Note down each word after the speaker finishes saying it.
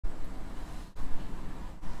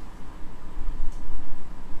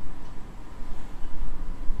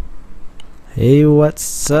Hey,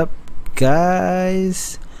 what's up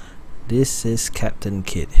guys? This is Captain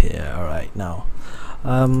Kid here. Alright, now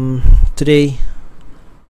today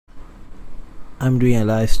I'm doing a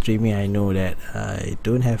live streaming. I know that I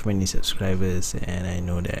don't have many subscribers, and I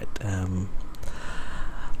know that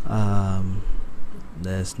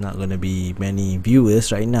there's not gonna be many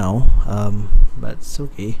viewers right now, but it's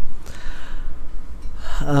okay.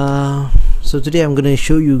 So today I'm gonna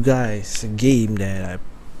show you guys a game that I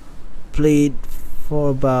played for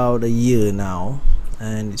about a year now,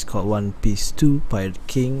 and it's called One Piece 2 Pirate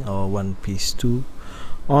King, or One Piece 2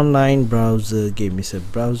 online browser game. It's a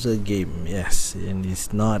browser game, yes, and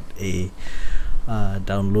it's not a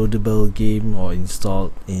downloadable game or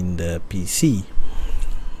installed in the PC.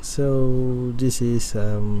 So this is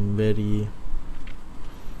very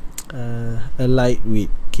a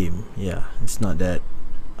lightweight game. Yeah, it's not that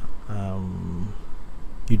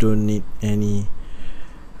you don't need any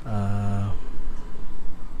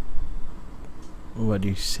what do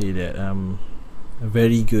you say that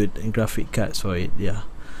very good graphic cards for it. Yeah,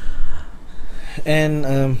 and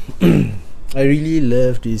I really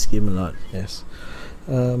love this game a lot. Yes.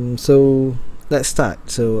 So let's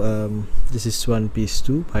start. So this is One Piece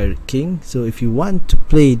 2 Pirate King. So if you want to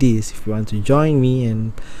play this, if you want to join me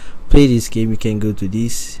and play this game, you can go to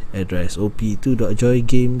this address,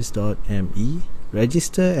 op2.joygames.me,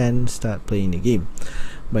 register and start playing the game.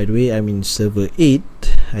 By the way, I'm in server 8.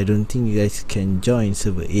 I don't think you guys can join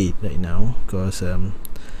server 8 right now, because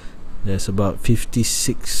there's about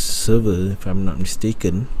 56 server if I'm not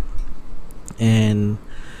mistaken, and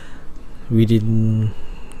within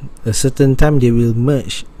a certain time they will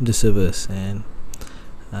merge the servers, and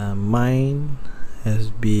mine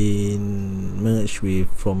has been merged with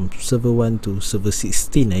from server 1 to server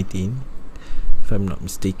 16, I think, if I'm not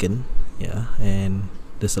mistaken. Yeah, and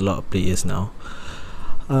there's a lot of players now.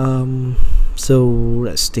 So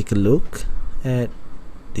let's take a look at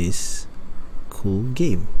this cool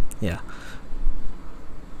game. Yeah,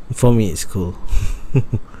 for me it's cool.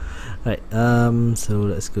 Right, so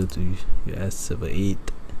let's go to US server 8.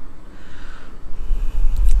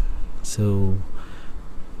 So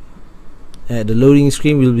at the loading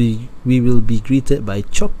screen we will be greeted by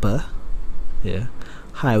Chopper. Yeah,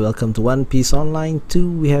 hi, welcome to One Piece Online 2.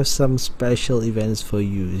 We have some special events for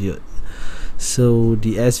you. So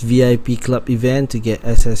the SVIP Club event to get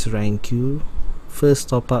SS rank Q, first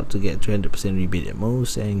top up to get 200% rebate at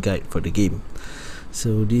most, and guide for the game.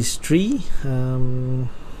 So these three some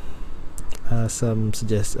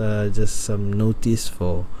just some notice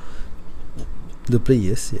for the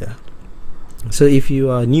players. Yeah, so if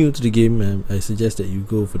you are new to the game, I suggest that you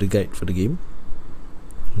go for the guide for the game.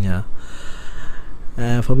 Yeah,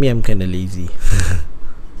 for me, I'm kinda lazy.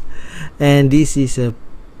 And this is a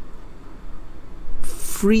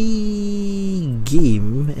free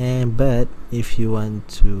game, and but if you want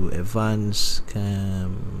to advance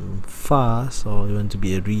fast, or you want to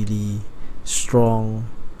be a really strong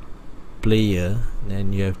player,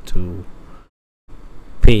 then you have to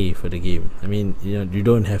pay for the game. I mean, you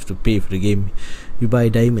don't have to pay for the game. You buy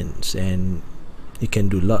diamonds and you can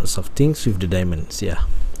do lots of things with the diamonds. Yeah,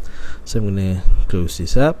 so I'm gonna close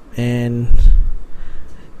this up and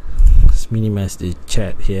let's minimize the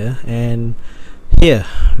chat here, and here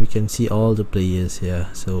we can see all the players here.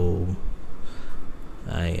 So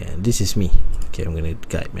this is me. Okay, I'm gonna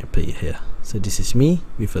guide my player here. So this is me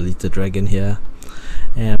with a little dragon here,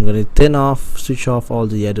 and I'm gonna switch off all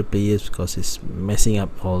the other players because it's messing up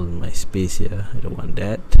all my space here. I don't want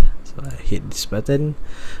that, so I hit this button.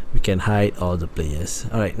 We can hide all the players.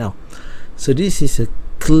 Alright, now, so this is a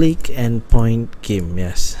click and point game.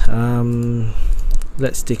 Yes.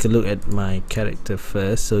 Let's take a look at my character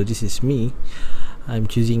first. So this is me. I'm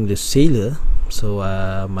choosing the sailor. So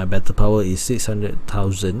my battle power is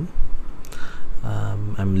 600,000.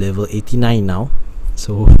 I'm level 89 now.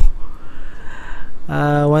 So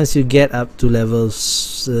once you get up to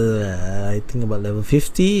levels, I think about level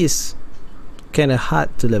 50 is kind of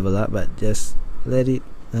hard to level up, but just let it.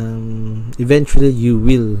 Eventually you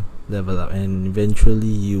will level up, and eventually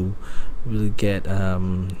you will get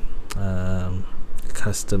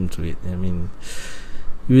accustomed to it. I mean,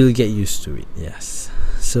 you will get used to it. Yes.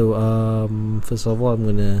 So first of all,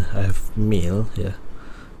 I have mail here.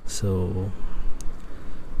 So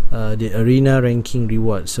the arena ranking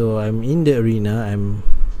reward. So I'm in the arena. I'm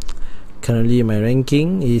currently, my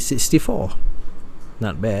ranking is 64.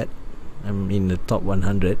 Not bad. I'm in the top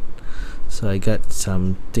 100. So I got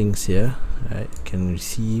some things here. Right, can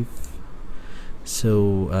receive.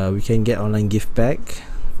 So we can get online gift pack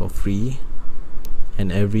for free,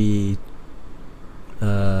 and every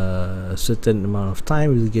a certain amount of time,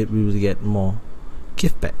 we will get more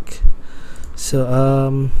gift back.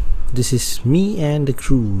 So this is me and the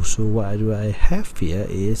crew. So what do I have here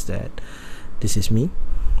is that this is me.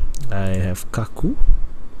 I have Kaku,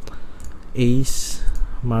 Ace,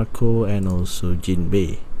 Marco, and also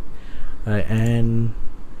Jinbei. And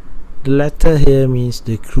the letter here means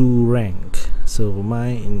the crew rank. So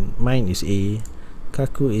mine is A,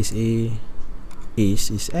 Kaku is A,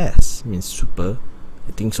 Ace is S, means super,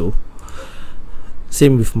 I think so.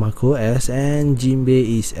 Same with Marco, S, and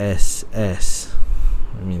Jinbei is SS.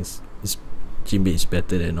 I mean, Jinbei is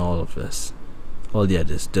better than all of us, all the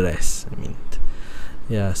others, the rest. I mean,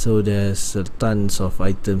 yeah. So there's tons of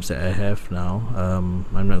items that I have now. I'm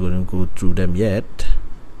not going to go through them yet.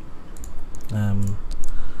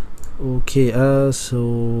 Okay. So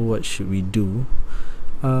what should we do?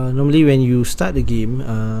 Normally, when you start the game,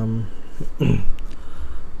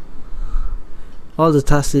 all the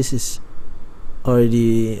task list is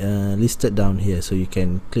already listed down here, so you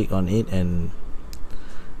can click on it and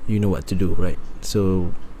you know what to do, right?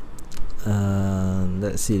 So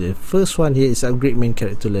let's see, the first one here is upgrade main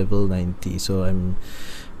character level 90. So I'm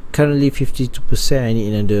currently 52%. I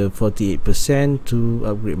need another 48% to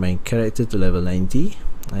upgrade my character to level 90,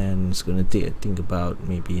 and it's gonna take, I think, about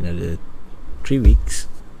maybe another 3 weeks,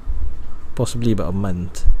 possibly about a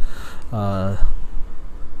month,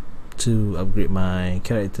 to upgrade my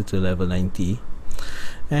character to level 90.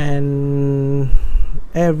 And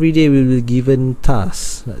every day we will be given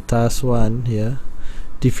tasks, like task 1 here,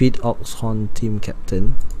 defeat Oxhorn team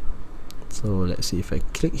captain. So let's see, if I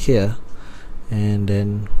click here and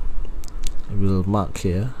then I will mark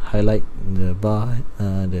here, highlight the bar,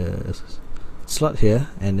 the slot here,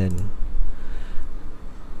 and then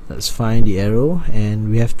let's find the arrow, and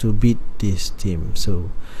we have to beat this team.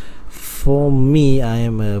 So for me, I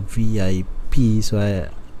am a VIP, so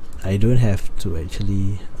I don't have to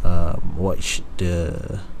actually watch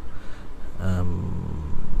the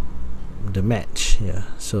match. Yeah.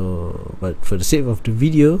 So, but for the sake of the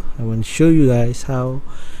video, I want to show you guys how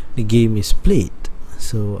the game is played.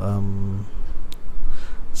 So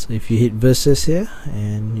so if you hit versus here,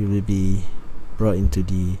 and you will be brought into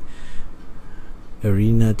the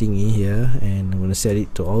arena thingy here, and I'm gonna set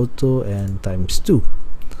it to auto and ×2.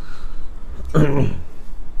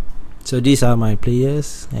 So these are my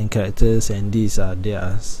players and characters, and these are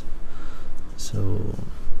theirs. So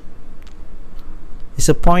it's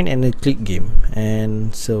a point and a click game,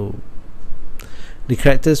 and so the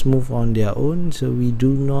characters move on their own, so we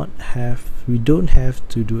don't have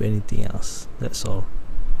to do anything else. That's all,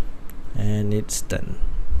 and it's done.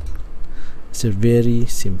 It's a very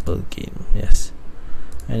simple game. Yes.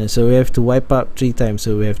 And so we have to wipe up 3 times,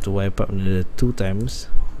 so we have to wipe up another 2 times,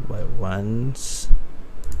 once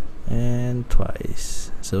and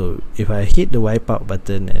twice. So if I hit the wipe out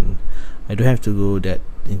button, and I don't have to go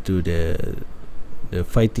into the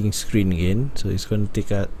fighting screen again, so it's going to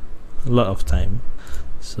take a lot of time.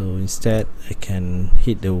 So instead I can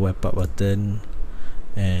hit the wipe out button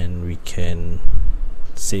and we can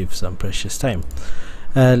save some precious time.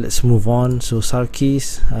 Let's move on. So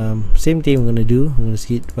Sarkis, same thing I'm gonna do. I'm gonna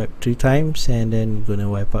hit wipe 3 times, and then gonna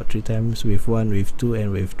wipe out 3 times, wave 1, wave 2,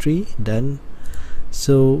 and wave 3. Done.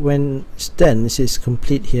 So when it's done, it says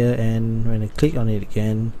complete here, and when I click on it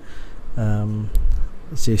again, it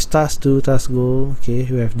says task 2, task go. Okay,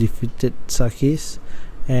 we have defeated Sarkis,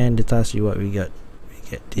 and the task reward we get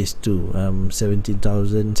these two,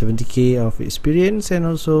 70k of experience, and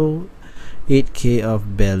also 8k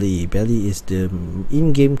of belly. Belly is the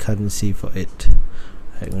in-game currency for it.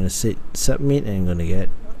 I'm gonna say submit, and I'm gonna get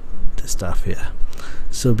the stuff here.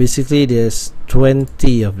 So basically there's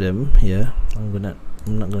 20 of them here. I'm not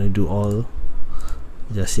gonna do all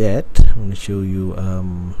just yet. I'm gonna show you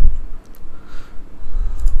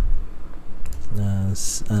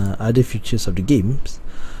other features of the games.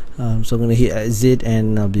 So I'm gonna hit exit,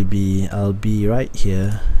 and I'll be right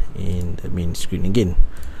here in the main screen again.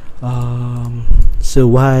 So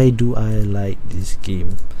why do I like this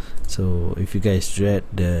game? So if you guys read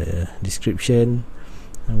the description,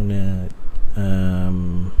 I'm gonna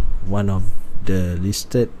one of the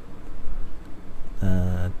listed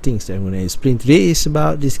things that I'm gonna explain today is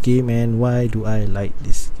about this game and why do I like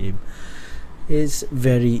this game. It's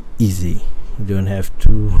very easy. You don't have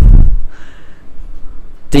to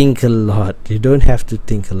think a lot. You don't have to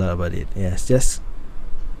think a lot about it. Yes, just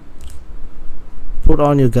put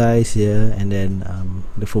on your guys here, and then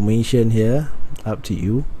the formation here, up to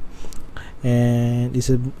you. And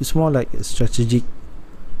it's more like a strategic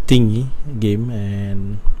thingy game,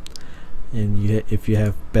 and if you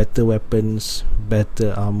have better weapons,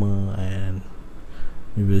 better armor, and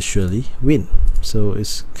you will surely win. So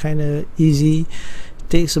it's kind of easy.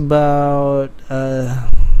 Takes about I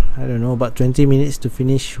don't know, about 20 minutes to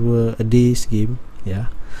finish a day's game. Yeah.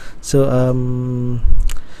 So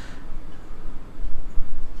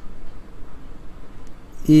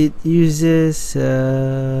it uses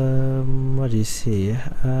what do you say?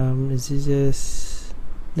 It uses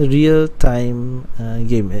the real time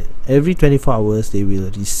game. Every 24 hours they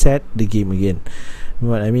will reset the game again.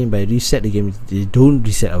 What I mean by reset the game, they don't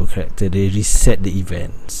reset our character, they reset the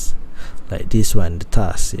events. Like this one, the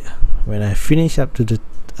task. Yeah, when I finish up to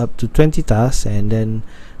 20 tasks, and then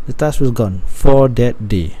the task was gone for that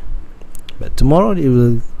day. But tomorrow it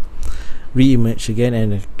will re-emerge again,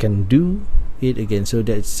 and I can do it again. So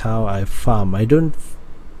that's how I farm. I don't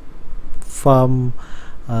farm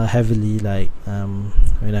heavily, like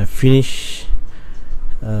when I finish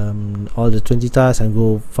all the 20 tasks and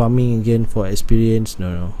go farming again for experience.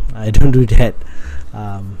 No, I don't do that.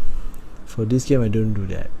 For this game I don't do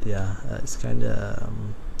that. Yeah, it's kinda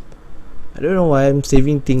I don't know why I'm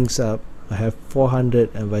saving things up. I have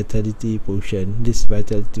 400 and vitality potion. This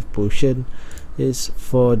vitality potion is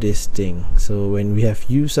for this thing. So when we have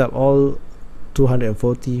used up all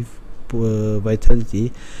 240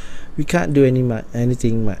 vitality, we can't do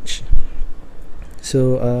anything much.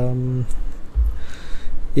 So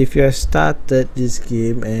if you have started this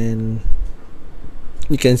game, and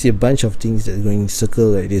you can see a bunch of things that are going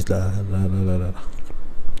circle like this lah.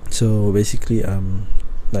 So basically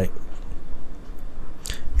like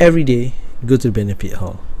every day go to the benefit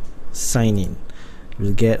hall, sign in,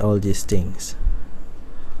 you'll get all these things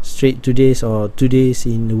straight 2 days, or 2 days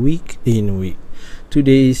in a week, 2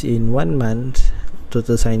 days in 1 month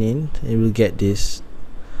total sign in, and will get this,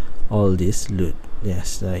 all this loot.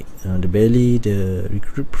 Yes, like the belly, the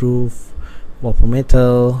recruit proof, water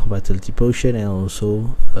metal, vitality potion, and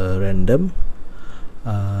also a random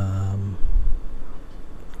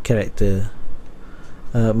character,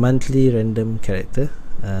 monthly random character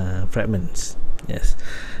fragments. Yes,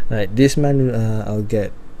 right. This month I'll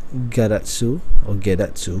get Garatsu or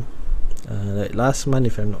Gedatsu. Like last month,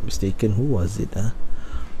 if I'm not mistaken, who was it?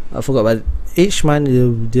 I forgot. But each month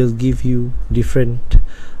they'll give you different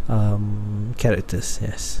characters.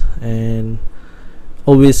 Yes, and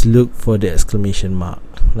always look for the exclamation mark,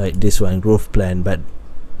 like this one, growth plan, but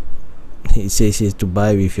it says it's to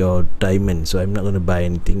buy with your diamond, so I'm not going to buy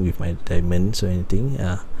anything with my diamonds or anything.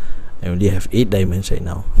 I only have 8 diamonds right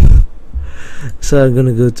now. So I'm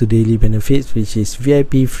gonna go to daily benefits, which is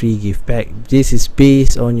VIP free gift pack. This is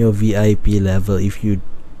based on your VIP level. If you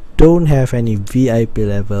don't have any VIP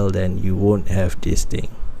level, then you won't have this thing.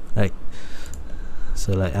 Like,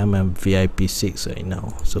 so like I'm a VIP 6 right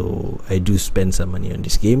now, so I do spend some money on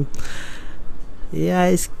this game. Yeah,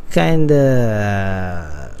 it's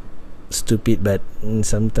kinda stupid, but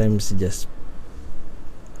sometimes just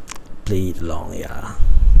play it along. Yeah.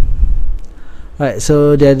 Alright,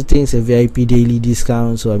 so the other things, a VIP daily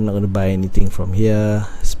discount, so I'm not gonna buy anything from here.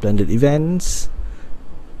 Splendid events.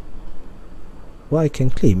 Well, I can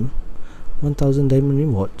claim 1000 diamond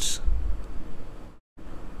rewards.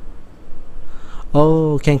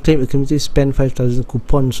 Oh, can claim a community spend 5000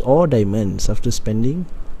 coupons or diamonds after spending.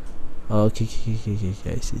 Okay,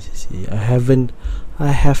 I see. I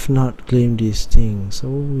have not claimed this thing, so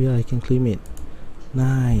yeah, I can claim it.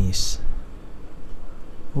 Nice.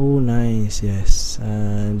 Oh, nice. Yes.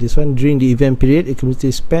 This one, during the event period, a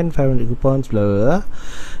community spend 500 coupons. Blah blah blah.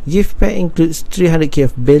 Gift pack includes 300k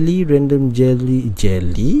of belly, random jelly,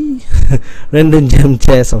 random gem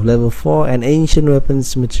chest of level 4, and ancient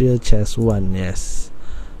weapons material chest 1. Yes,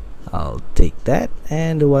 I'll take that.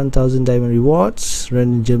 And the 1000 diamond rewards,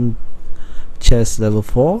 random gem chest level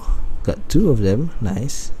 4, got 2 of them.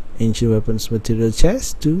 Nice. Ancient weapons material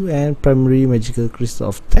chest 2, and primary magical crystal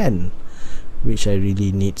of 10, which I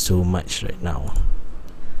really need so much right now.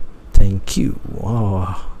 Thank you.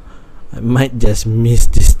 Wow, I might just miss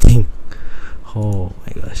this thing. Oh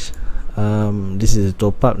my gosh. This is a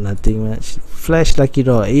top up, nothing much. Flash lucky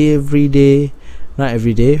draw every day. Not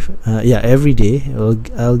every day. Yeah, every day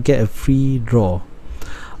I'll get a free draw.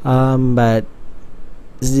 But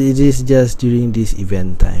it is just during this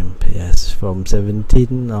event time. Yes, from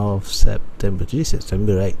 17th of September. Today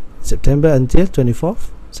September, right? September until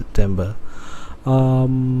 24th September.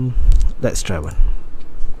 Let's try one.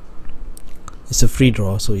 It's a free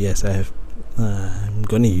draw, so yes, I have. I'm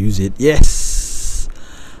gonna use it. Yes,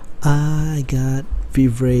 I got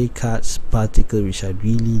Vivre Cards Particle, which I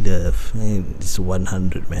really love, and it's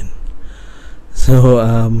 100, man. So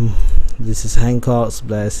this is Hancock's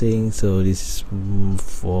Blessing. So this is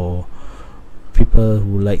for people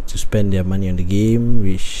who like to spend their money on the game,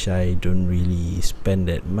 which I don't really spend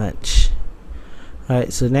that much.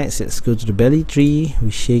 Alright, so next let's go to the belly tree.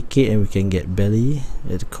 We shake it and we can get belly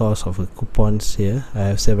at the cost of coupons here. I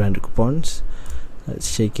have 700 coupons. Let's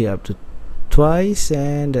shake it up to twice,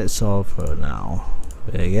 and that's all for now.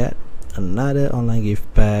 We get another online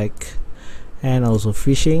gift pack, and also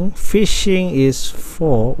fishing. Fishing is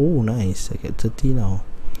 4. Oh nice, I get 30 now.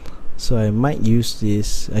 So I might use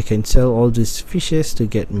this. I can sell all these fishes to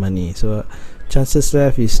get money. So chances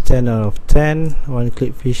left is 10 out of 10. One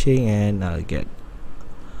click fishing and I'll get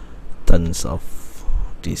tons of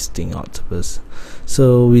this thing octopus.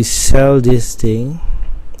 So we sell this thing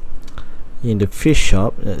in the fish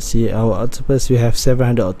shop. Let's see our octopus. We have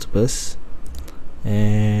 700 octopus,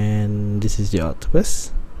 and this is the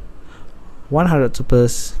octopus. 100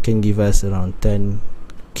 octopus can give us around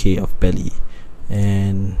 10k of belly,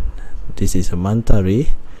 and this is a manta ray.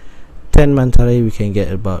 10 manta ray we can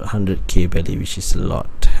get about 100k belly, which is a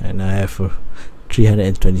lot, and I have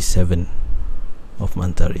 327 of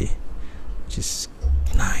manta ray, which is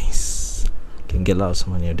nice. Can get lots of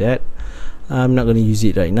money of that. I'm not going to use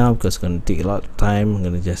it right now because it's going to take a lot of time. I'm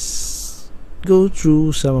going to just go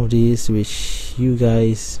through some of these, which you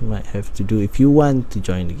guys might have to do if you want to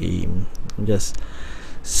join the game. I'm just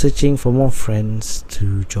searching for more friends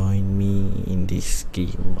to join me in this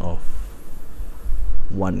game of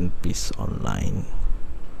One Piece Online.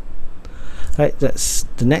 Right, that's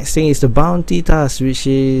the next thing is the bounty task, which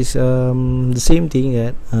is the same thing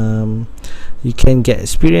that you can get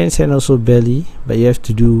experience and also belly, but you have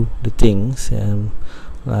to do the things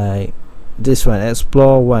like this one,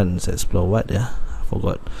 explore once. Explore what? Yeah, I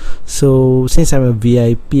forgot. So since I'm a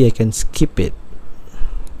VIP, I can skip it.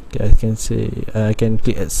 Okay, I can say I can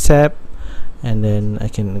click accept, and then I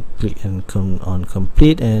can click and come on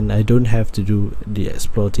complete, and I don't have to do the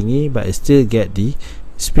explore thingy, but I still get the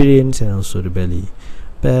experience and also the belly.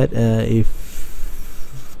 But if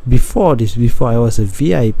before I was a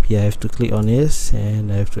VIP, I have to click on this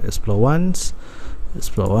and I have to explore once,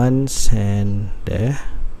 and there,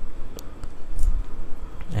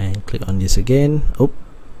 and click on this again. Oh,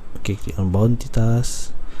 okay, click on bounty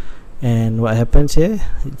task, and what happens here,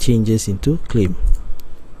 it changes into claim,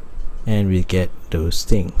 and we get those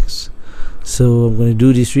things. So I'm going to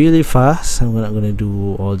do this really fast. I'm not going to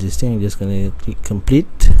do all these things. I'm just going to click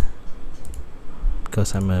complete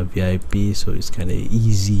because I'm a VIP, so it's kind of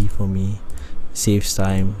easy for me. Saves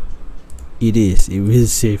time. It will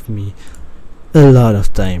save me a lot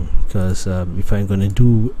of time, because if I'm going to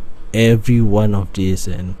do every one of these,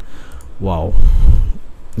 and wow,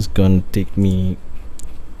 it's going to take me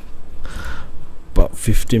about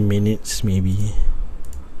 15 minutes maybe.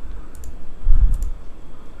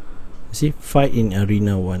 See, fight in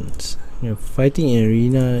arena once. Fighting in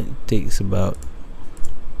arena takes about,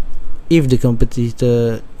 if the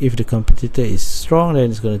competitor is strong, then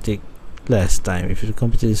it's going to take less time. If the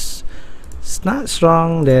competitor is not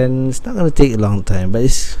strong, then it's not going to take a long time. But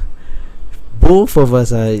if both of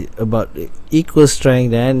us are about equal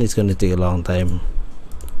strength, then it's going to take a long time.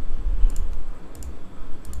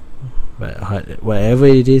 But whatever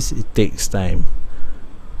it is, it takes time,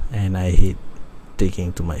 and I hate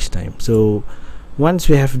taking too much time. So once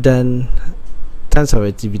we have done tons of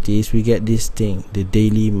activities, we get this thing, the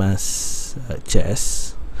daily mass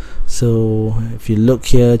chest. So if you look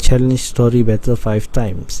here, challenge story battle 5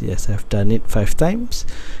 times. Yes, I've done it 5 times,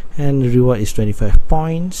 and the reward is 25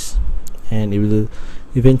 points, and it will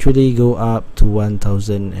eventually go up to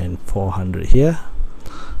 1,400 here.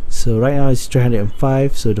 So right now it's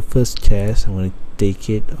 305. So the first chest, I'm going to take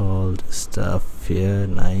it, all the stuff here,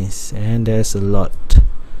 nice, and there's a lot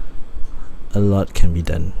can be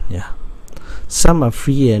done. Yeah, some are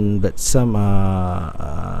free, but some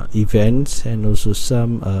are events, and also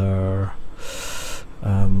some are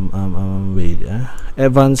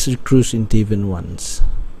advanced cruise in Taven ones.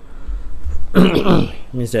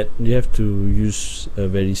 Means that you have to use a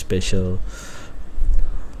very special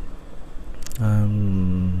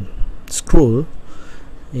scroll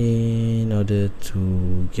in order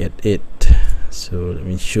to get it. So let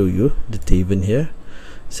me show you the Taven here.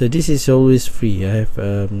 So this is always free. I have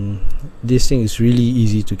this thing is really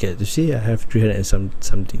easy to get. To see, I have 300 and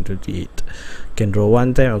something 28. Can draw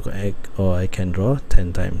 1 time, or I can draw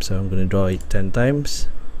 10 times. So I'm going to draw it 10 times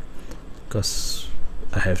because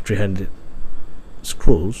I have 300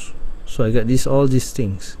 scrolls. So I got all these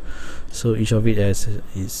things. So each of it has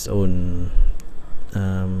its own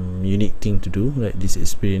unique thing to do. Like this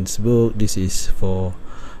experience book, this is for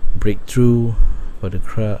breakthrough for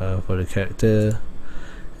the character,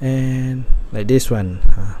 and like this one,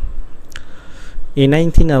 In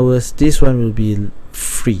 19 hours, this one will be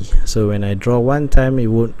free. So when I draw one time, it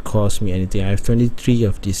won't cost me anything. I have 23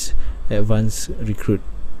 of these advanced recruit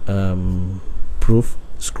proof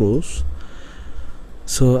scrolls.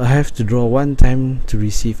 So I have to draw one time to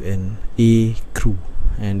receive an A crew,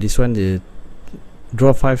 and this one, the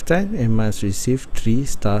draw 5 times and must receive 3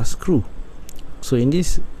 stars crew. So in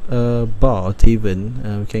this bar or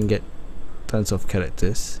tavern, we can get tons of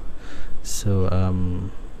characters. So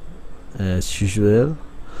as usual,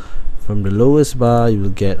 from the lowest bar you will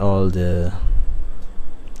get all the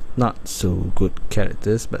not so good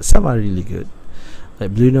characters, but some are really good,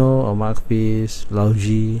 like Bruno or Marquis,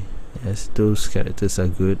 Lauji. Yes, those characters are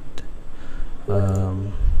good.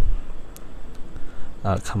 Come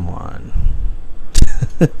on.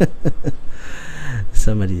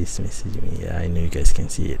 Somebody is messaging me. Yeah, I know you guys can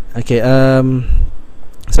see it. Okay,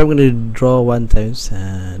 so I'm gonna draw one times.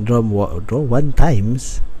 Draw one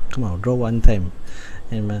times. Come on, draw one time,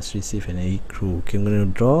 and must receive an A crew. Okay, I'm gonna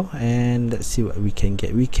draw, and let's see what we can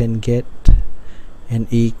get. We can get an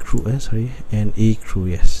A crew. An A crew.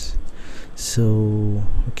 Yes. So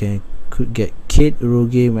okay, could get Kate,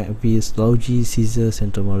 Rogue, Macbeast, Lauji, Caesar,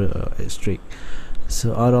 Centomoro, or Extric.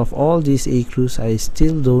 So out of all these A crews, I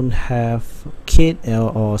still don't have Kate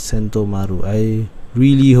or Centomaru. I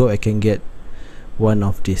really hope I can get one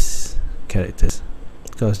of these characters,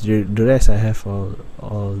 because the rest I have all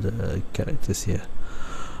the characters here.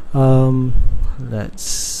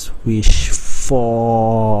 Let's wish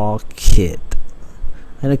for Kate.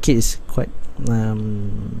 I know Kate is quite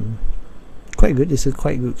good. It's a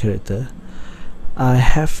quite good character. I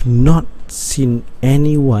have not seen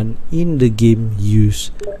anyone in the game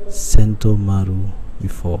use Centomaru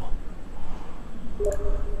before.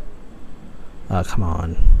 Come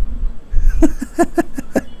on.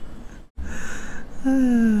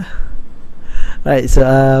 Right, so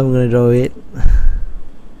I'm gonna draw it.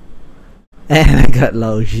 And I got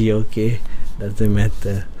Lauji. Okay, doesn't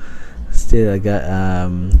matter. Still I got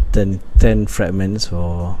 10 fragments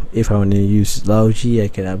for if I want to use Lauji. I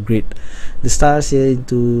can upgrade the stars here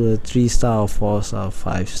into a 3-star or 4-star or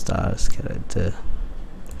 5 stars character.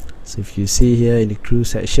 So if you see here in the crew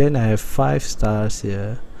section, I have 5 stars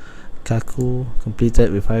here. Kaku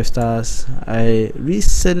completed with 5 stars. I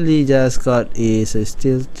recently just got A, so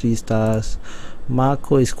still 3 stars.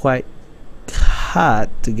 Marco is quite hard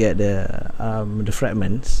to get the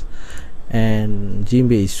fragments, and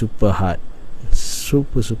Jinbei is super hard,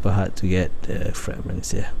 super hard to get the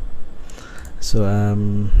fragments here. So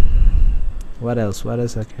what else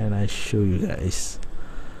can I show you guys?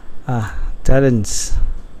 Talents.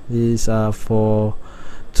 These are for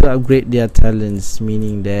to upgrade their talents,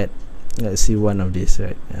 meaning that let's see one of these,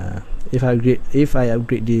 right? If I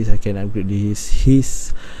upgrade this, I can upgrade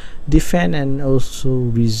his defense and also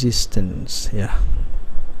resistance. Yeah.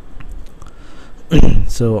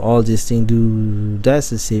 So all these things does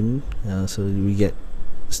the same. So we get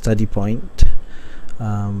study point.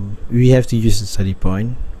 We have to use the study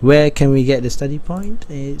point. Where can we get the study point?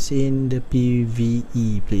 It's in the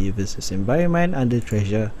PvE, player versus environment, under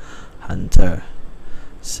treasure hunter.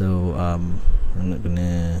 So I'm not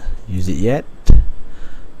gonna use it yet.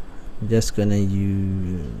 I'm just gonna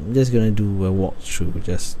do a walkthrough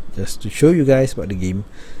just to show you guys about the game.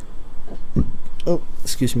 Oh,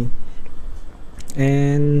 excuse me.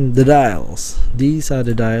 And the dials. These are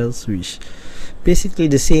the dials, which basically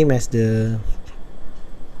the same as the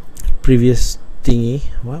previous thingy.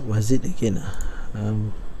 What was it again?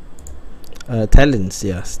 Talents.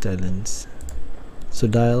 Yes, talents. So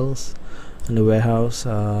dials in the warehouse.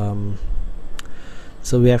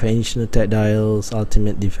 So we have additional attack dials,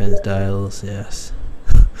 ultimate defense dials. Yes.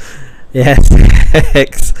 Yes.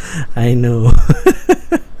 X. I know.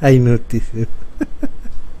 I noticed it.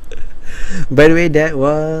 By the way, that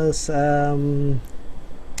was a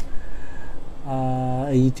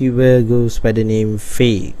YouTuber goes by the name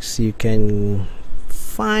Fakes. You can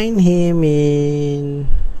find him in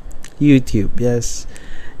YouTube. Yes,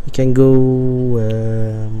 you can go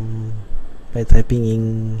by typing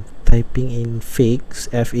in Fakes,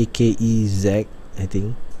 Fakez, I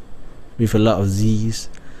think, with a lot of Z's.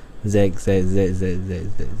 Z.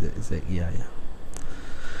 Yeah.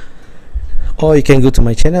 Or you can go to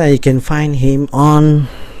my channel and you can find him on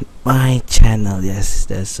my channel. Yes,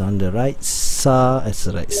 that's on the right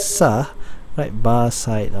sidebar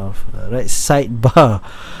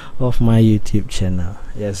of my YouTube channel.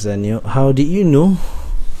 Yes, Daniel. How did you know?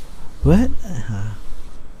 What?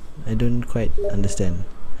 I don't quite understand.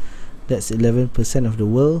 That's 11% of the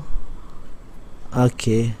world.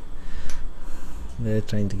 Okay. They're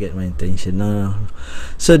trying to get my attention. No.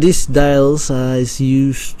 So this dials is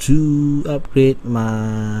used to upgrade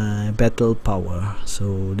my battle power.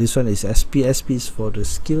 So this one is SP. SP is for the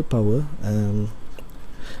skill power. I'm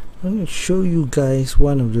going to show you guys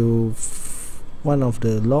one of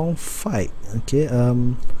the long fight. Okay.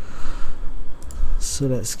 So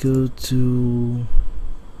let's go to.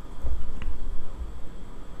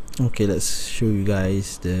 Okay, let's show you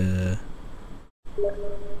guys the.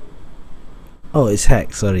 Oh, it's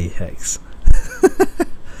Hex. Sorry, Hex.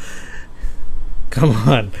 Come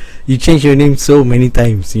on, you change your name so many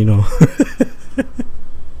times, you know.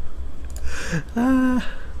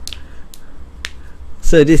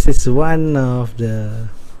 So this is one of the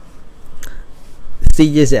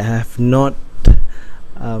stages that I have not,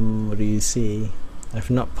 what do you say? I've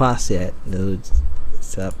not passed yet.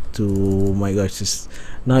 It's up to, oh my gosh,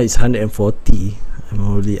 now it's 140. I'm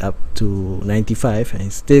already up to 95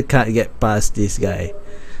 and still can't get past this guy.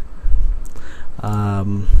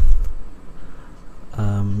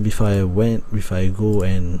 Before I go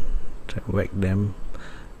and try to whack them,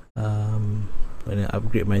 when I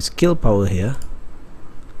upgrade my skill power here,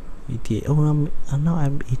 88. Oh, now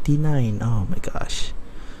I'm 89. Oh my gosh,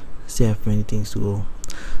 still have many things to go.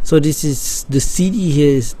 So this is the CD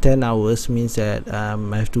here is 10 hours, means that I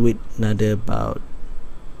have to wait another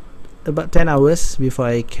about 10 hours before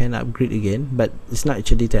I can upgrade again, but it's not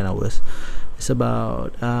actually 10 hours. It's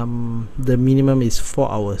about the minimum is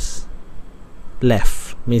 4 hours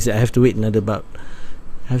left, means that I have to wait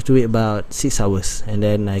about 6 hours and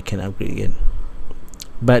then I can upgrade again.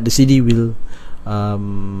 But the CD will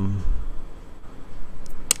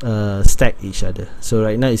stack each other. So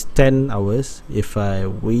right now it's 10 hours. If I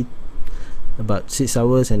wait about 6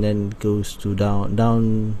 hours and then goes to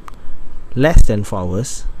down less than 4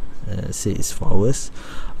 hours, say it's 4 hours,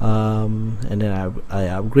 and then I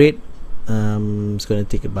upgrade, it's gonna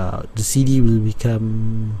take about, the CD will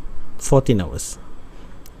become 14 hours,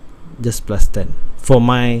 just plus 10 for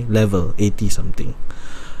my level 80 something.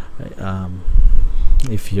 Right,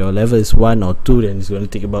 if your level is 1 or 2, then it's going to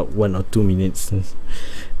take about 1 or 2 minutes.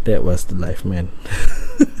 That was the life, man.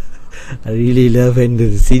 I really love when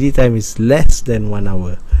the CD time is less than 1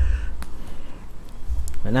 hour.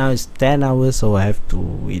 But now it's 10 hours, so I have to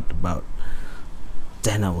wait about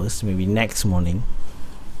 10 hours, maybe next morning.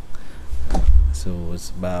 So it's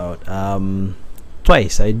about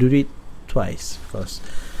twice. I do it twice because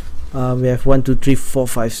we have 1 2 3 4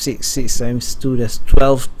 5 6 6 times 2, that's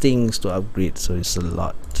 12 things to upgrade, so it's a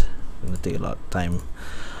lot. It's gonna take a lot of time.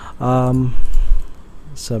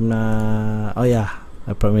 So I'm not, oh yeah,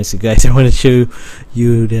 I promise you guys, I want to show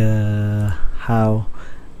you the how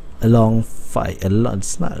a long fight,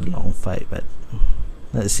 it's not a long fight, but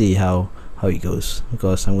let's see how it goes,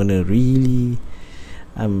 because I'm gonna really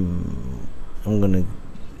I'm gonna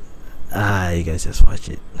you guys just watch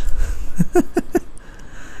it.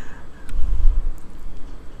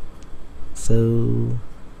 So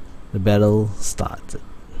the battle started.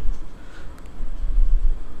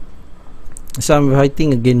 So I'm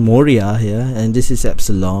fighting again Moria here, and this is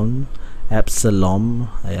Absalom,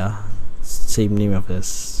 yeah, same name of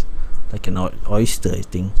this, like an oyster, I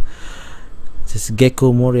think. This is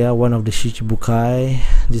Gecko Moria, one of the Shichibukai.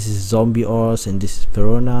 This is Zombie Ors, and this is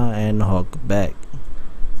Perona and Hogback.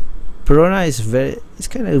 Perona is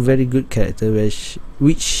kind of a very good character, which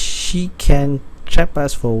she can trap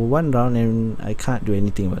us for 1 round and I can't do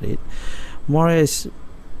anything about it. Moria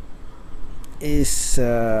is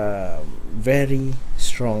a very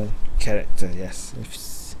strong character, yes.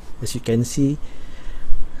 As you can see,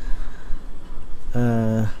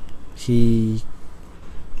 he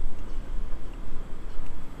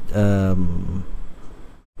I'm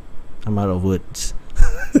out of words.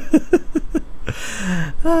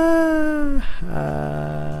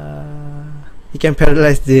 He can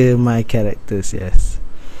paralyze my characters, yes.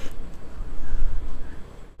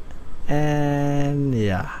 And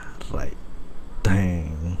yeah, right.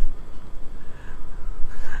 Dang.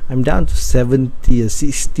 I'm down to 70 or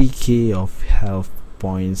 60k of health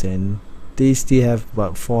points, and they still have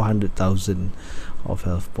about 400,000 of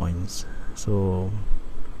health points. So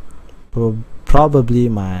probably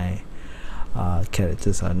my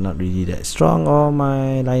characters are not really that strong, or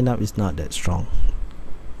my lineup is not that strong.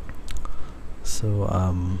 So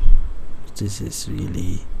this is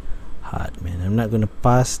really hard, man. I'm not gonna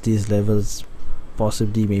pass these levels,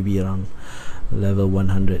 possibly maybe around level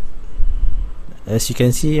 100. As you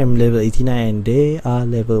can see, I'm level 89 and they are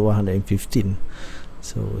level 115,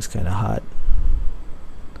 so it's kind of hard.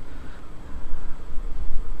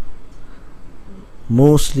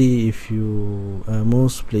 Mostly if you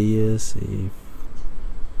most players, if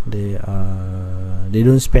They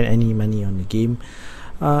don't spend any money on the game.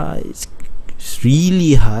 It's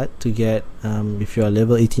really hard to get if you are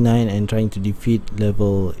level 89 and trying to defeat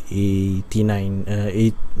level 89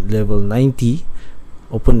 level 90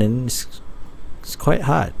 opponent. It's quite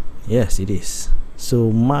hard. Yes, it is.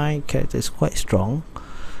 So my character is quite strong.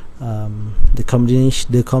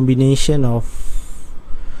 The combination of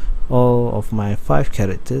all of my 5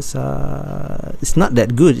 characters, it's not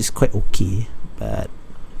that good. It's quite okay, but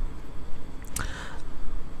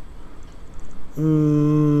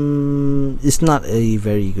it's not a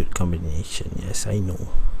very good combination. Yes, I know.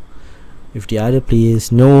 If the other players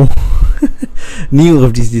know knew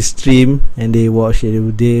of this stream and they watch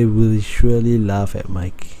it, they will surely laugh at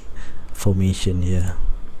my formation here.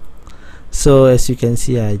 So as you can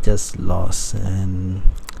see, I just lost, and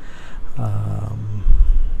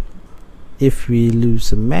if we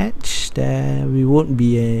lose a match, then we won't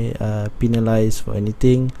be penalized for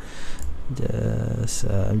anything.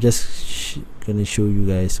 I'm just gonna show you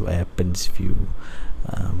guys what happens if you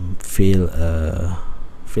fail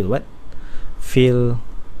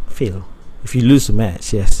if you lose a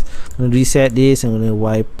match. Yes, I'm gonna reset this. I'm gonna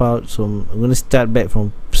wipe out. So I'm gonna start back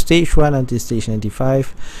from stage 1 until stage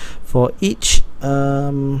 95 for each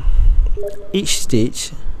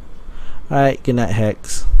stage. Alright, good night,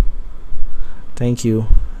 hacks. Thank you.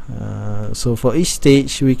 So for each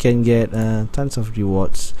stage we can get tons of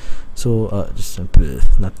rewards. So just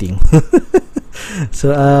nothing.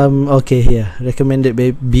 So okay, here recommended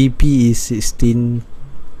BP is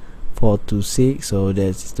 16,426. So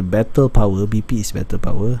that's the battle power. BP is battle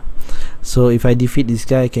power. So if I defeat this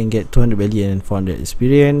guy, I can get 200 belly and 400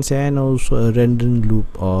 experience, and also a random loot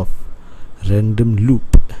of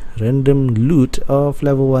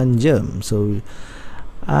level 1 gem. So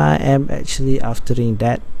I am actually aftering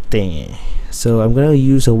that thing. So I'm gonna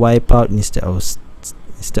use a wipeout instead of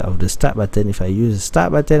the start button. If I use the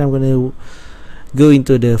start button, I'm gonna go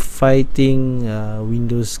into the fighting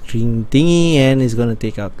window screen thingy, and it's gonna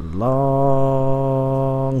take out a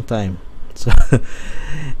long time. So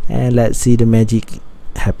and let's see the magic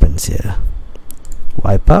happens here.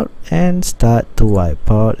 Wipeout and start to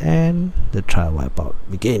wipeout, and the trial wipeout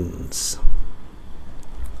begins.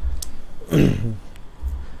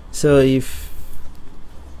 So if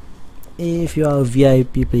you are a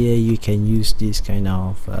VIP player, you can use this kind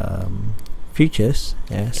of features.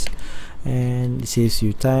 Yes, and it saves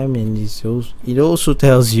you time, and it also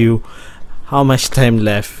tells you how much time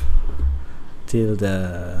left till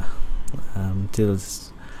the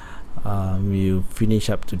you finish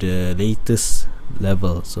up to the latest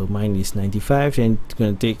level. So mine is 95, and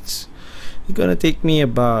it's gonna take me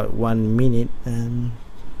about 1 minute, and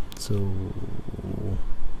so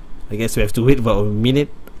I guess we have to wait about a minute.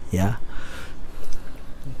 Yeah.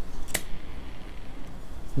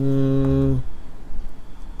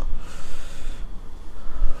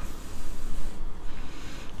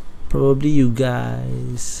 Probably you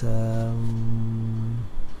guys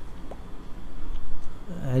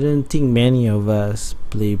I don't think many of us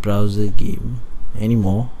play browser game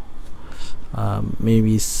anymore.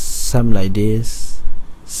 Maybe some like this.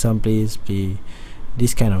 Some players play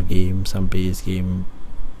this kind of game. Some players play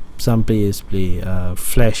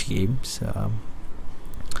flash games.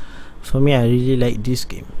 For me, I really like this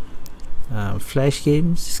game. Flash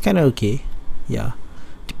games is kind of okay. Yeah,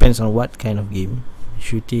 depends on what kind of game.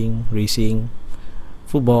 Shooting, racing,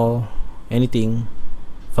 football, anything.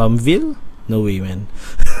 Farmville? No way, man.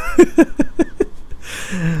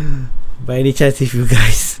 By any chance, if you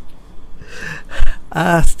guys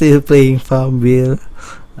are still playing Farmville,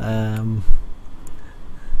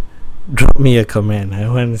 drop me a comment. I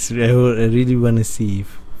really want to see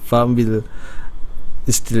if Farmville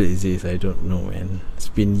still exists. I don't know, man. It's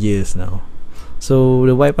been years now. So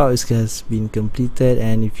the wipeout has been completed,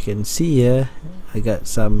 and if you can see here, I got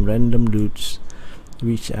some random loots,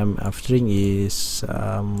 which I'm aftering is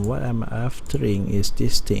what I'm aftering is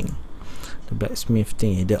this thing, the blacksmith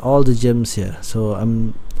thing. All the gems here. So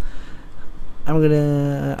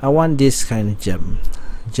I want this kind of gem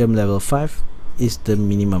level 5 is the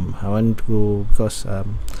minimum. I want to go because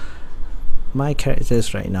my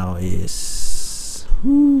characters right now is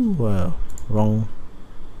wrong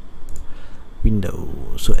window,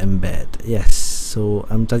 so embed. Yes, so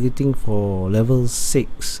I'm targeting for level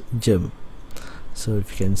 6 gem. So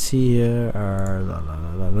if you can see here,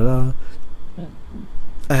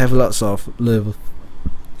 I have lots of level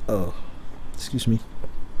excuse me,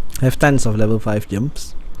 I have tons of level 5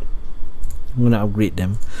 gems. I'm gonna upgrade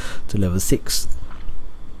them to level 6.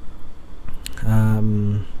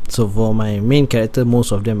 So for my main character,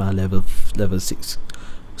 most of them are level 6.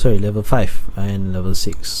 sorry, level 5 and level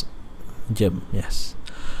 6 gem. Yes.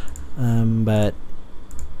 But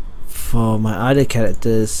for my other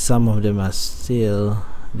characters, some of them are still,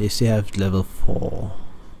 they still have level 4,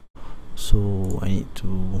 so I need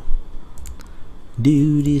to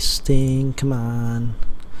do this thing. Come on.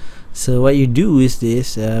 So what you do is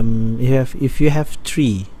this, if you have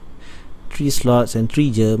three slots and 3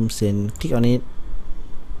 gems, then click on it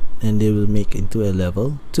and they will make into a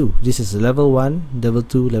level 2. This is level 1, level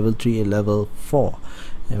 2, level 3, and level 4.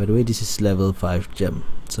 And by the way, this is level 5 gem.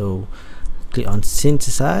 So click on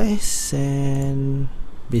synthesize, and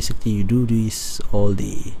basically you do this all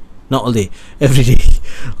day, not all day, every day.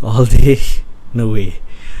 All day, no way.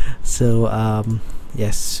 So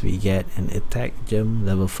yes, we get an attack gem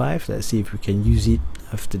level 5. Let's see if we can use it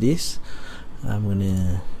after this. I'm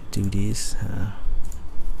gonna do this.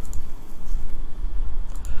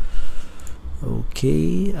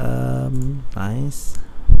 Okay, nice.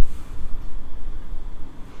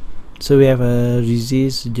 So we have a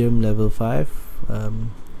resist gem level 5,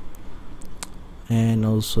 and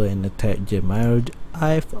also an attack gem.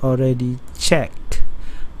 I've already checked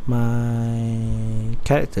my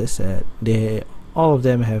characters that all of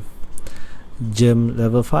them have gem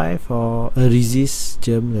level 5 or a resist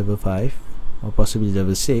gem level 5 or possibly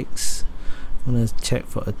level 6. I'm gonna check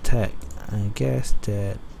for attack. I guess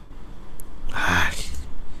that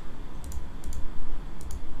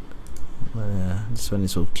this one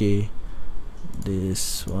is okay.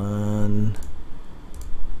 This one,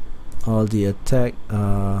 all the attack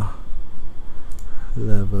are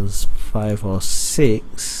levels 5 or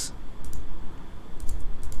 6.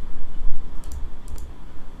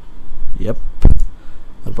 Yep.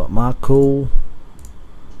 What about Marco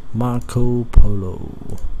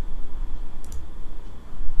Polo?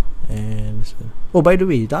 And oh, by the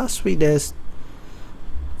way, last week there's,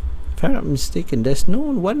 if I'm not mistaken, there's no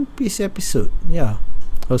One Piece episode. Yeah,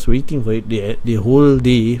 I was waiting for it the whole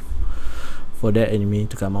day for that anime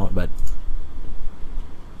to come out, but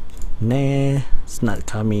nah, it's not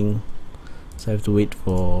coming. So I have to wait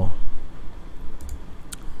for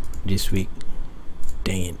this week.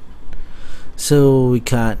 Dang it. So we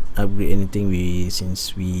can't upgrade anything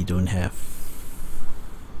since we don't have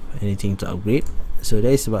anything to upgrade. So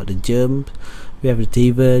that is about the gem. We have the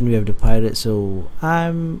Taven, we have the pirate. So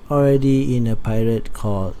I'm already in a pirate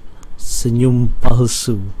called Senyum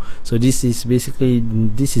Palsu. So this is basically,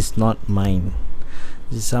 this is not mine.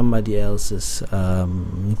 This is somebody else's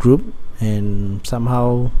group, and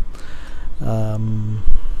somehow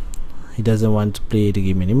he doesn't want to play the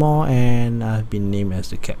game anymore, and I've been named as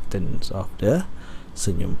the captain of the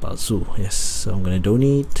Senyum Palsu. Yes, so I'm gonna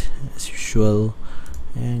donate as usual,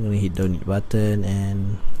 and I'm gonna hit donate button,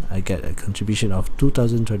 and I get a contribution of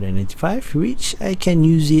 2,295, which I can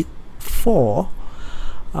use it for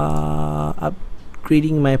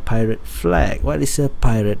upgrading my pirate flag. What is a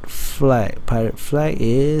pirate flag? Pirate flag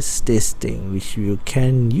is this thing, which you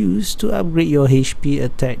can use to upgrade your HP,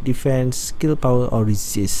 attack, defense, skill power, or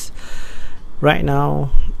resist. Right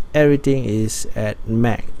now everything is at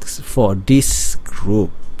max for this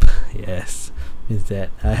group. Yes, means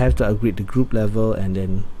that I have to upgrade the group level, and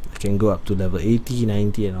then I can go up to level 80,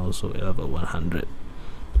 90, and also level 100.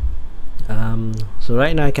 So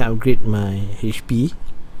right now I can upgrade my HP.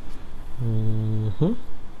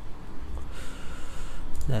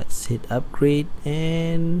 Let's hit upgrade,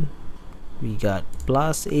 and we got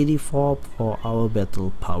plus 84 for our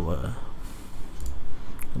battle power.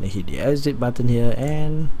 I'm gonna hit the exit button here,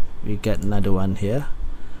 and we got another one here.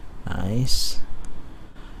 Nice.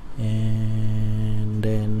 And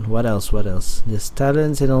then what else? There's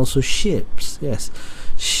talents and also ships. Yes,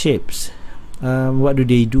 ships. What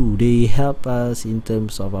do? They help us in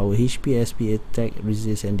terms of our HP, SP, attack,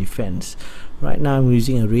 resist, and defense. Right now I'm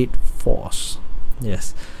using a Raid Force.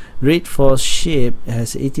 Yes, Raid Force ship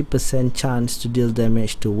has 80% chance to deal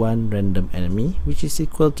damage to one random enemy, which is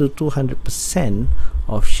equal to 200%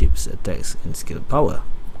 of ship's attacks and skill power.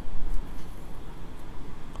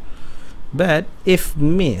 But if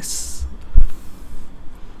miss,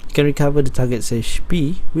 you can recover the target's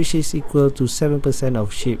HP, which is equal to 7%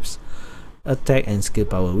 of ship's attack and skill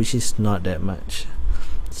power, which is not that much.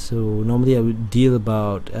 So normally I would deal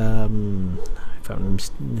about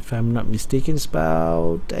if I'm not mistaken, it's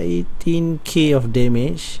about 18k of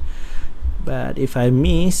damage, but if I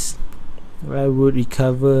miss, I would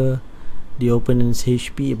recover the opponent's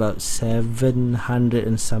HP about 700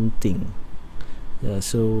 and something. Yeah,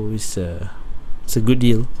 so it's a good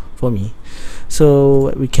deal for me. So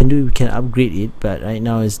what we can do, we can upgrade it, but right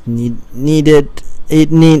now it's needed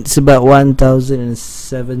it needs about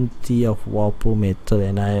 1070 of warpo metal,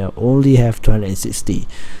 and I only have 260,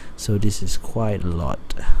 so this is quite a lot.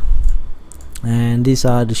 And these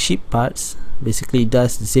are the ship parts. Basically it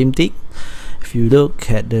does the same thing. If you look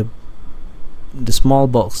at the small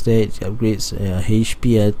box there, it upgrades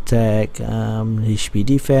HP attack, HP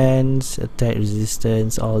defense, attack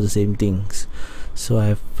resistance, all the same things. So I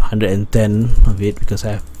have 110 of it because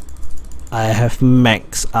I have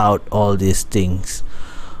maxed out all these things.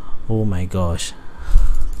 Oh my gosh,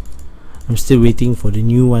 I'm still waiting for the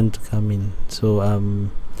new one to come in. So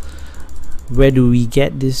where do we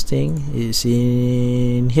get this thing? It's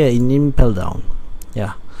in here, in Impel Down.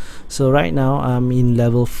 Yeah, so right now I'm in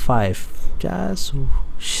level 5, just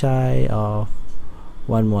shy of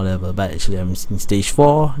one more level, but actually I'm in stage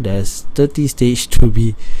 4. There's 30 stage to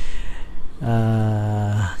be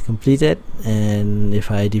completed, and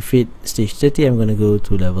if I defeat stage 30 I'm gonna go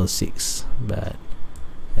to level 6, but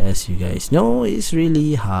as you guys know, it's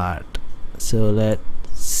really hard. So let's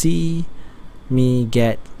see me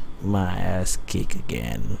get my ass kicked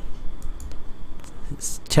again.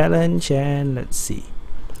 It's challenge, and let's see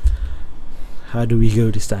how do we go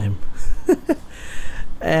this time.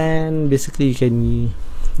 And basically you can,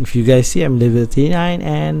 if you guys see, I'm level 39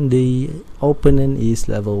 and the opponent is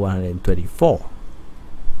level 124.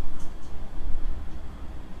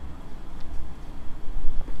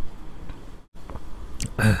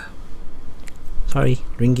 Sorry,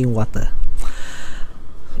 drinking water.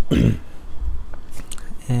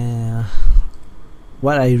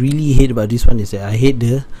 What I really hate about this one is that I hate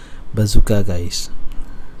the bazooka, guys.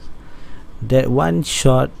 That one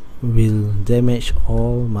shot will damage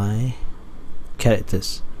all my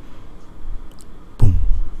characters. Boom.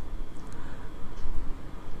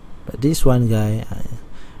 But this one guy,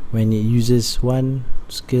 when it uses one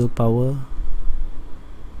skill power,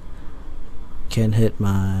 can hit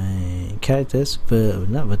my characters, but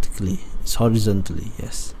not vertically, it's horizontally.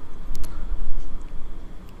 Yes,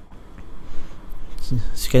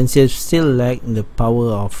 as you can see, I still lack the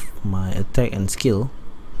power of my attack and skill.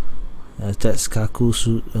 That's Kaku's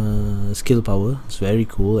skill power. It's very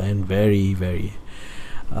cool and very very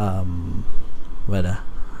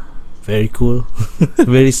very cool.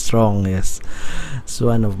 Very strong. Yes, it's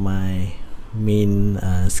one of my main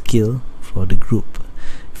skill for the group.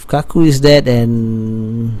 If Kaku is dead,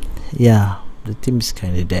 and yeah, the team is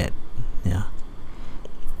kind of dead. Yeah.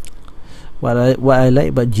 What I like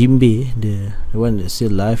about Jinbei, the one that's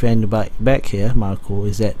still alive, and back here Marco,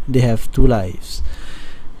 is that they have 2 lives.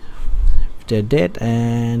 They're dead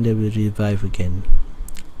and they will revive again.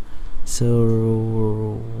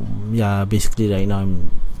 So yeah, basically right now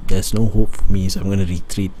there's no hope for me, so I'm gonna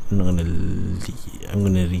retreat. I'm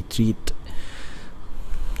gonna retreat.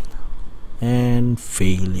 And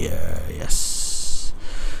failure. Yes.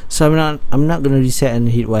 So I'm not gonna reset and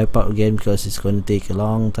hit wipeout again because it's gonna take a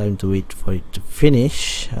long time to wait for it to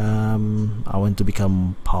finish. I want to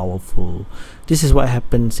become powerful. This is what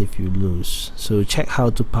happens if you lose. So check how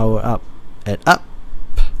to power up at up.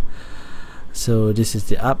 So this is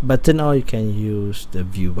the up button, or you can use the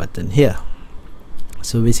view button here.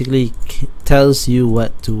 So basically it tells you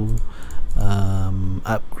what to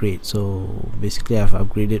upgrade. So basically I've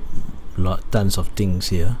upgraded tons of things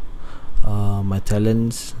here. My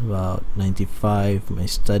talents about 95, my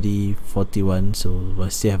study 41, so I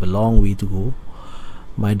still have a long way to go.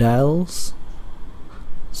 My dials,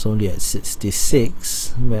 it's only at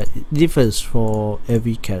 66, but it differs for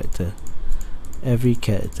every character.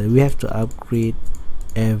 We have to upgrade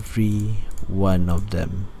every one of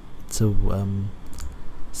them. So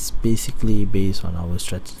it's basically based on our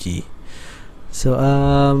strategy. So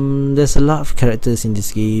there's a lot of characters in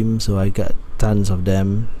this game, so I got tons of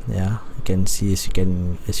them. Yeah, you can see, as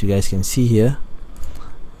you guys can see here,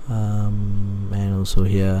 and also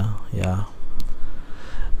here. Yeah,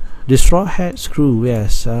 the Straw Hats crew,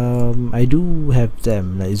 yes, I do have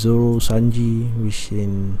them, like Zoro, Sanji, which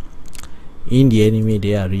in the anime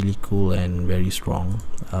they are really cool and very strong.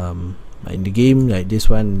 In the game, like this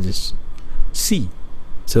one is C,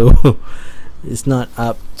 so it's not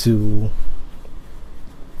up to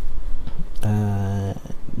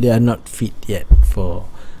they are not fit yet for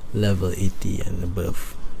level 80 and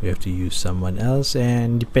above. We have to use someone else,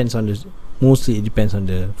 and mostly it depends on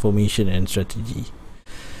the formation and strategy.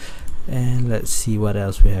 And let's see what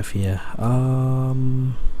else we have here.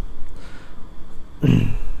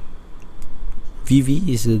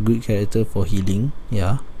 Vivi is a good character for healing,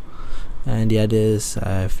 yeah, and the others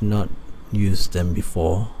I've not used them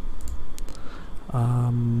before.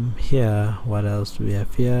 Here, what else do we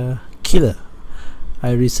have here? Killer.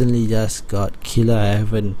 I recently just got Killer. I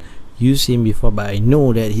haven't used him before, but I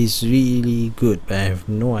know that he's really good, but I have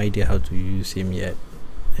no idea how to use him yet.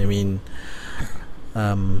 I mean,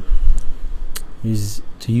 to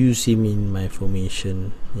use him in my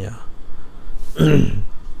formation, yeah.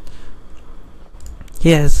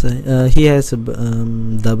 he has a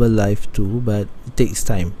double life too, but it takes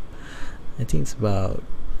time. I think it's going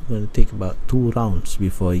to take about 2 rounds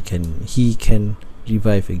before he can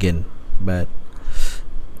revive again, but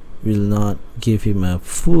will not give him a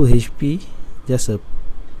full HP, just a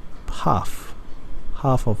half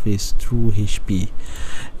of his true HP.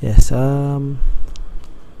 Yes. Other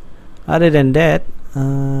than that,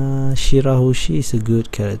 Shirahoshi is a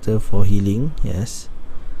good character for healing. Yes.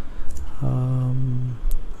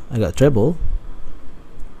 I got treble,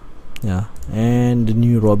 yeah, and the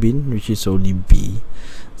new Robin, which is only B,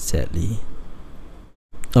 sadly.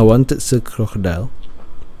 I wanted Sir Crocodile,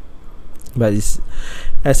 but it's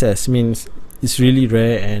SS, means it's really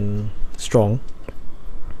rare and strong.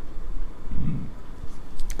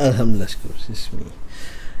 Alhamdulillah, it's me.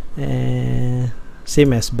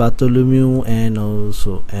 Same as Bartholomew and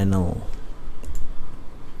also Anil.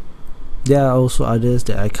 There are also others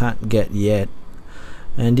that I can't get yet,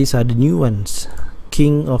 and these are the new ones.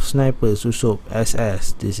 King of Snipers, Usopp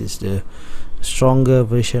SS. This is the stronger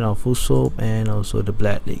version of Usopp, and also the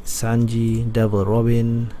Black Lake Sanji, Devil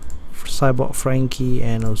Robin, Cyborg Frankie,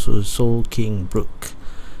 and also Soul King Brook.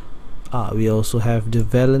 We also have the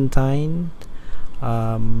Valentine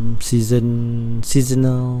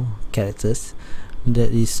seasonal characters,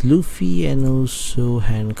 that is Luffy and also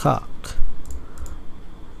Hancock.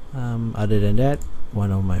 Other than that,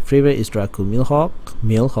 one of my favorite is Dracul Mihawk.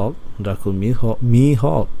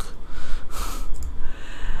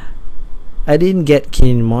 I didn't get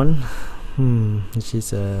Kinemon, which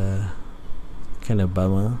is a kind of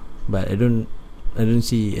bummer, but I don't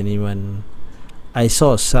see anyone. I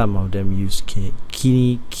saw some of them use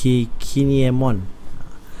Kinemon.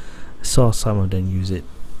 Saw some of them use it,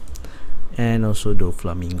 and also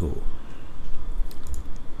Doflamingo.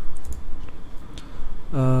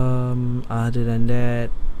 Other than that,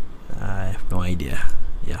 I have no idea.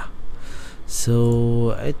 Yeah,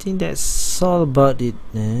 so I think that's all about it,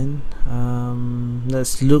 man.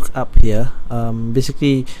 Let's look up here.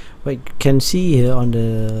 Basically what you can see here on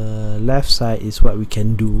the left side is what we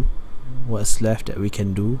can do, what's left that we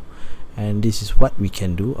can do, and this is what we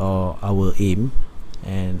can do, or our aim.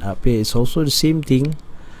 And up here is also the same thing.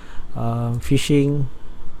 Fishing,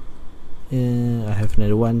 I have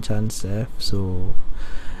another 1 chance left, so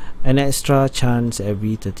an extra chance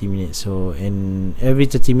every 30 minutes. So in every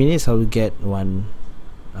 30 minutes I will get one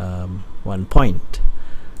point.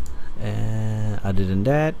 Other than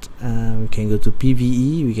that, we can go to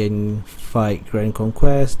PvE. We can fight Grand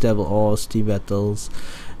Conquest, Devil Oars, team battles.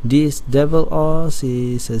 This Devil Oars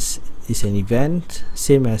is an event,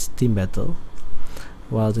 same as team battle,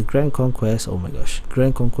 while the Grand Conquest, oh my gosh,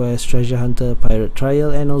 Grand Conquest, Treasure Hunter, Pirate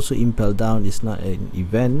Trial, and also Impel Down is not an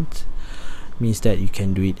event. Means that you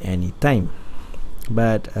can do it anytime,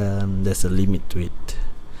 but there's a limit to it.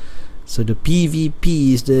 So the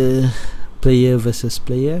PvP is the player versus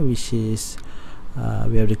player, which is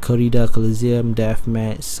we have the Corrida, Coliseum,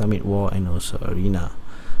 Deathmatch, Summit War, and also Arena.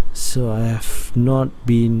 So I have not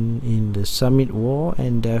been in the Summit War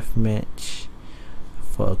and Deathmatch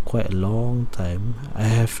for quite a long time. I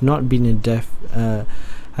have not been in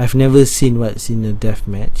I've never seen what's in a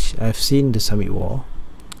Deathmatch. I've seen the Summit War.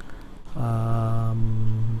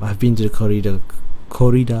 I've been to the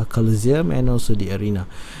Corrida Coliseum and also the Arena.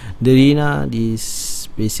 The Arena is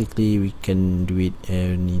basically we can do it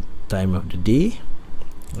any time of the day,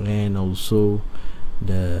 and also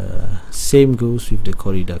the same goes with the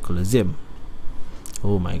Corrida Coliseum.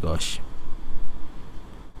 Oh my gosh.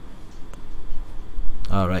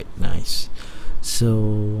 Alright, nice.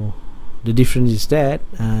 So the difference is that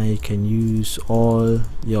you can use all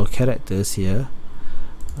your characters here,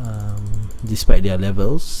 despite their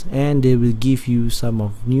levels, and they will give you some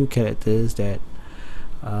of new characters that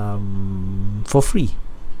for free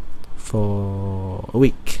for a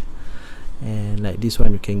week. And like this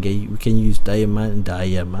one, we can use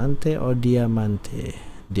Diamante,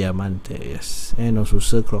 yes, and also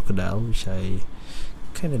Sir Crocodile, which I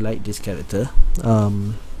kind of like this character.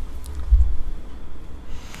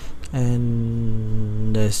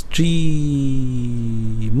 And there's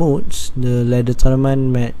 3 modes: the ladder tournament,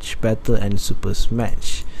 match, battle, and super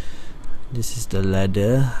smash. This is the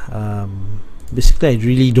ladder. Basically I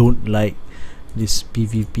really don't like this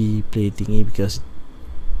PvP play thingy because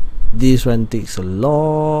this one takes a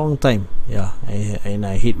long time. Yeah, and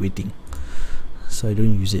I hate waiting, so I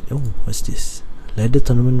don't use it. Oh, what's this? Ladder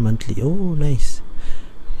tournament monthly. Oh, nice.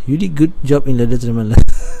 You did good job in ladder tournament.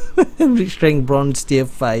 Reach rank bronze tier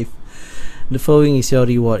 5. The following is your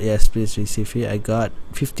reward. Yes, please receive it. I got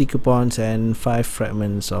 50 coupons and 5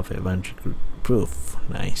 fragments of advanced proof.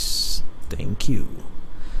 Nice, thank you.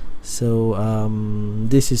 So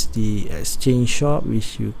this is the exchange shop,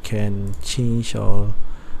 which you can change or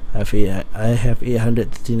I have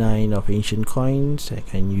 839 of ancient coins. I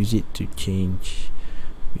can use it to change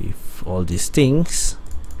with all these things,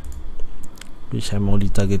 which I'm only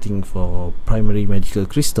targeting for primary magical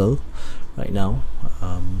crystal right now.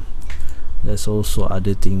 There's also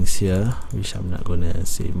other things here which I'm not gonna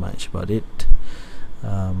say much about it.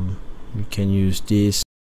 You can use this